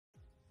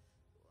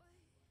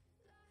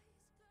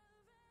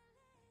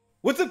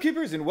What's up,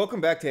 keepers, and welcome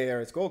back to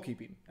ARS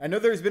Goalkeeping. I know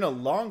there's been a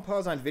long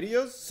pause on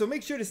videos, so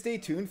make sure to stay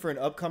tuned for an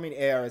upcoming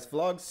ARS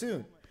vlog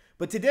soon.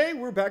 But today,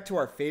 we're back to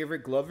our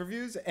favorite glove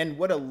reviews, and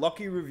what a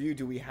lucky review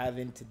do we have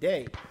in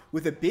today.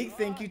 With a big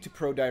thank you to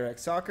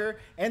ProDirectSoccer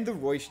and the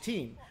Reusch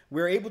team,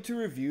 we're able to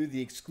review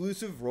the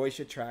exclusive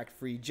Reusch Attrakt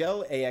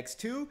FreeGel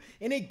AX2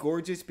 in a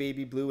gorgeous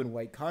baby blue and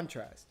white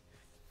contrast.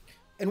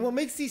 And what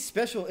makes these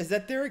special is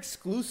that they're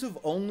exclusive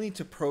only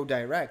to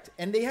ProDirect,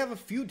 and they have a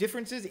few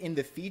differences in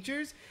the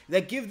features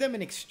that give them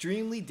an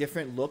extremely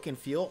different look and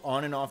feel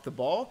on and off the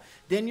ball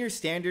than your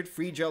standard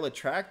FreeGel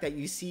Attrakt that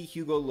you see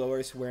Hugo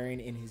Lloris wearing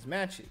in his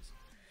matches.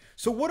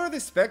 So what are the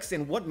specs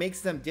and what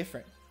makes them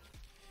different?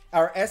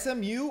 Our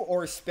SMU,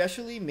 or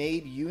specially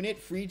made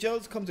unit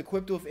FreeGels, comes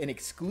equipped with an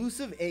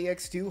exclusive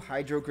AX2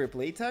 Hydro Grip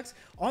latex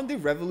on the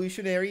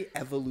revolutionary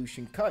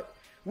Evolution cut,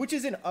 which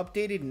is an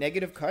updated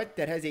negative cut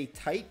that has a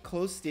tight,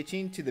 close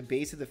stitching to the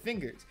base of the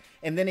fingers,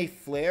 and then a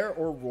flare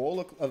or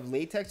roll of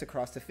latex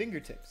across the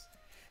fingertips.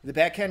 The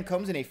backhand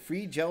comes in a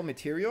FreeGel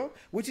material,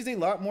 which is a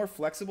lot more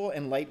flexible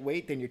and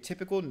lightweight than your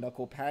typical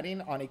knuckle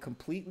padding on a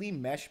completely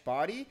mesh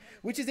body,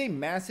 which is a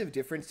massive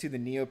difference to the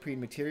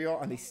neoprene material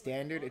on the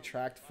standard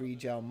Attrakt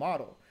FreeGel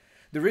model.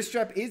 The wrist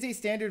strap is a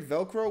standard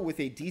Velcro with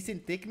a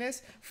decent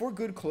thickness for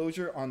good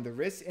closure on the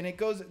wrist, and it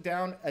goes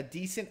down a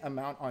decent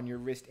amount on your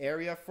wrist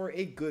area for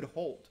a good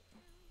hold.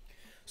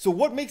 So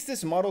what makes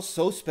this model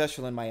so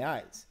special in my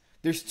eyes?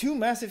 There's two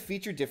massive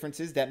feature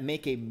differences that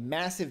make a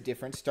massive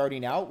difference,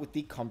 starting out with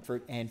the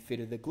comfort and fit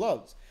of the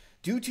gloves.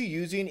 Due to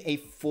using a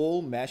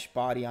full mesh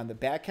body on the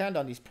backhand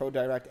on these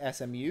ProDirect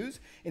SMUs,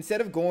 instead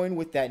of going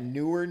with that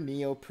newer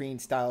neoprene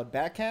styled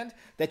backhand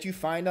that you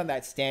find on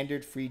that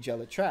standard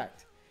FreeGel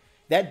Attrakt.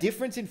 That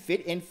difference in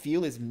fit and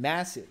feel is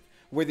massive,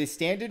 where the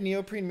standard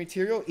neoprene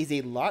material is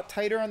a lot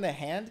tighter on the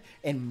hand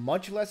and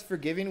much less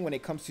forgiving when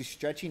it comes to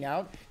stretching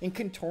out and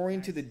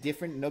contouring to the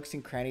different nooks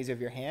and crannies of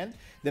your hand.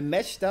 The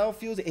mesh style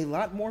feels a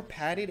lot more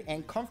padded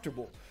and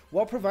comfortable,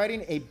 while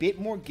providing a bit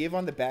more give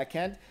on the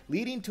backhand,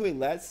 leading to a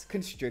less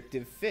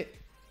constrictive fit.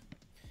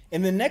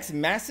 And the next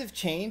massive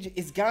change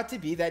is got to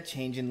be that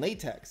change in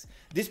latex.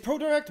 This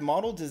ProDirect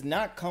model does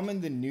not come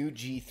in the new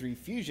G3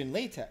 Fusion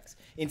latex.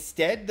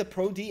 Instead, the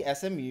Pro D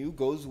SMU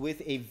goes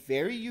with a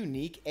very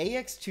unique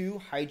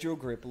AX2 Hydro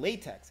Grip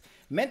latex,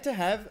 meant to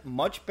have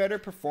much better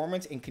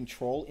performance and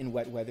control in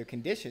wet weather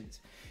conditions.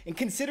 And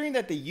considering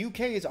that the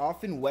UK is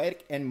often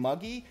wet and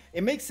muggy,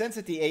 it makes sense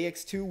that the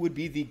AX2 would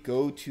be the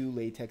go-to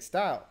latex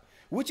style,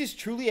 which is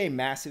truly a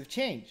massive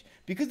change,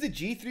 because the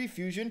G3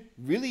 Fusion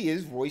really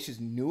is Reusch's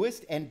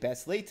newest and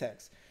best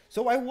latex.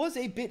 So I was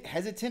a bit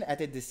hesitant at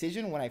the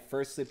decision when I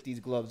first slipped these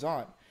gloves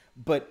on.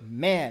 But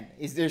man,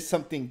 is there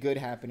something good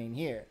happening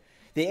here.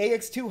 The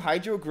AX2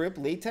 Hydro Grip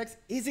latex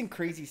isn't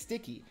crazy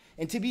sticky,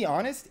 and to be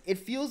honest, it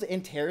feels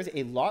and tears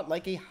a lot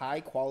like a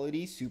high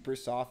quality super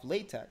soft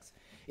latex.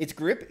 Its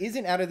grip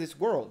isn't out of this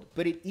world,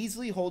 but it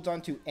easily holds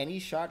on to any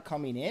shot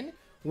coming in.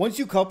 Once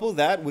you couple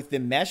that with the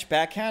mesh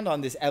backhand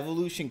on this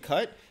Evolution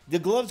cut, the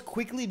gloves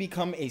quickly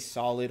become a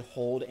solid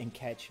hold and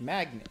catch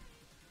magnet.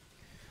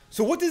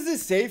 So what does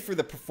this say for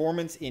the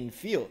performance in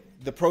field?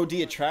 The Pro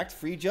D Attrakt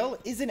FreeGel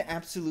is an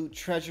absolute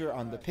treasure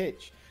on the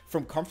pitch.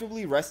 From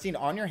comfortably resting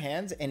on your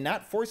hands and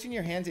not forcing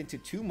your hands into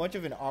too much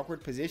of an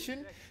awkward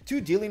position,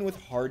 to dealing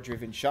with hard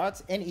driven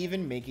shots and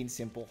even making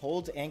simple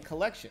holds and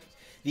collections.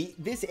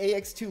 This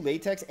AX2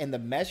 latex and the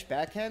mesh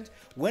backhand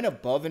went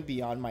above and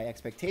beyond my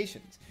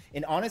expectations.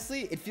 And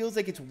honestly, it feels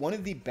like it's one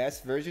of the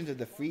best versions of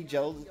the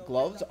FreeGel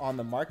gloves on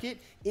the market,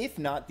 if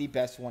not the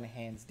best one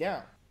hands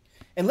down.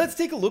 And let's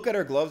take a look at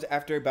our gloves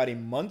after about a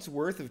month's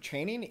worth of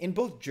training in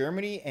both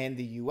Germany and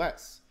the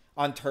US,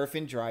 on turf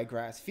and dry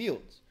grass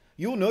fields.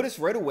 You'll notice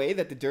right away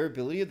that the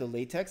durability of the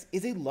latex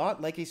is a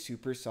lot like a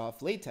super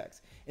soft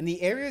latex. And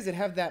the areas that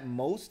have that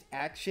most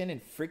action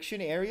and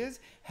friction areas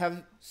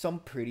have some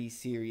pretty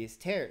serious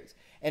tears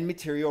and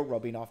material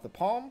rubbing off the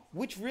palm,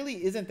 which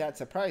really isn't that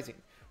surprising.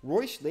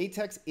 Reusch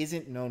latex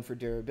isn't known for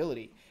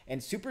durability,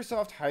 and super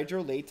soft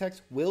hydro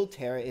latex will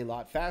tear a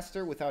lot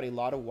faster without a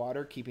lot of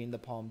water keeping the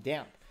palm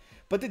damp.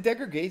 But the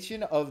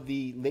degradation of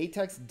the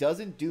latex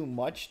doesn't do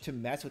much to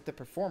mess with the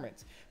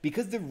performance,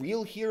 because the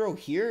real hero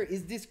here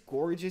is this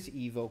gorgeous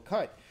Evo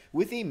cut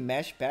with a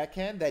mesh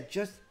backhand that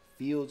just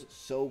feels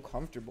so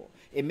comfortable.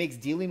 It makes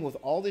dealing with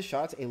all the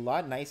shots a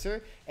lot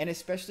nicer, and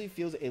especially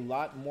feels a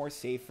lot more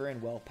safer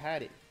and well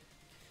padded.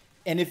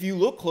 And if you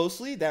look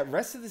closely, that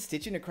rest of the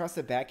stitching across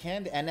the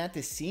backhand and at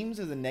the seams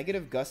of the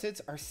negative gussets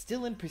are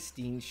still in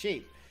pristine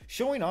shape,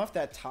 showing off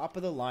that top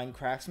of the line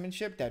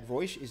craftsmanship that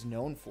Reusch is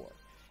known for.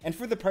 And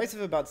for the price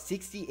of about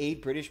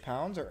 68 British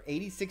pounds or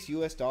 86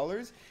 US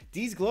dollars,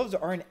 these gloves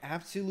are an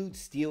absolute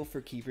steal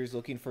for keepers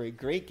looking for a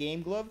great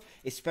game glove,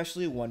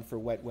 especially one for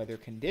wet weather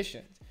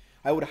conditions.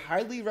 I would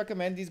highly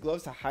recommend these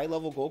gloves to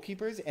high-level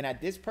goalkeepers, and at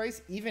this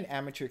price, even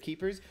amateur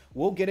keepers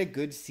will get a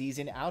good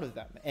season out of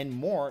them, and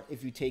more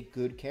if you take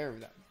good care of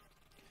them.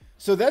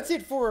 So that's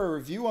it for our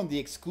review on the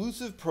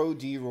exclusive Pro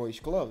D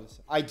Reusch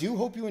gloves. I do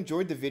hope you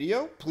enjoyed the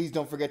video. Please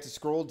don't forget to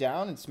scroll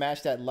down and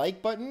smash that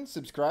like button,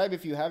 subscribe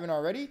if you haven't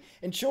already,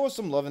 and show us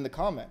some love in the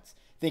comments.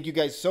 Thank you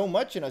guys so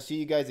much, and I'll see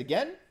you guys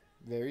again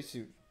very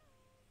soon.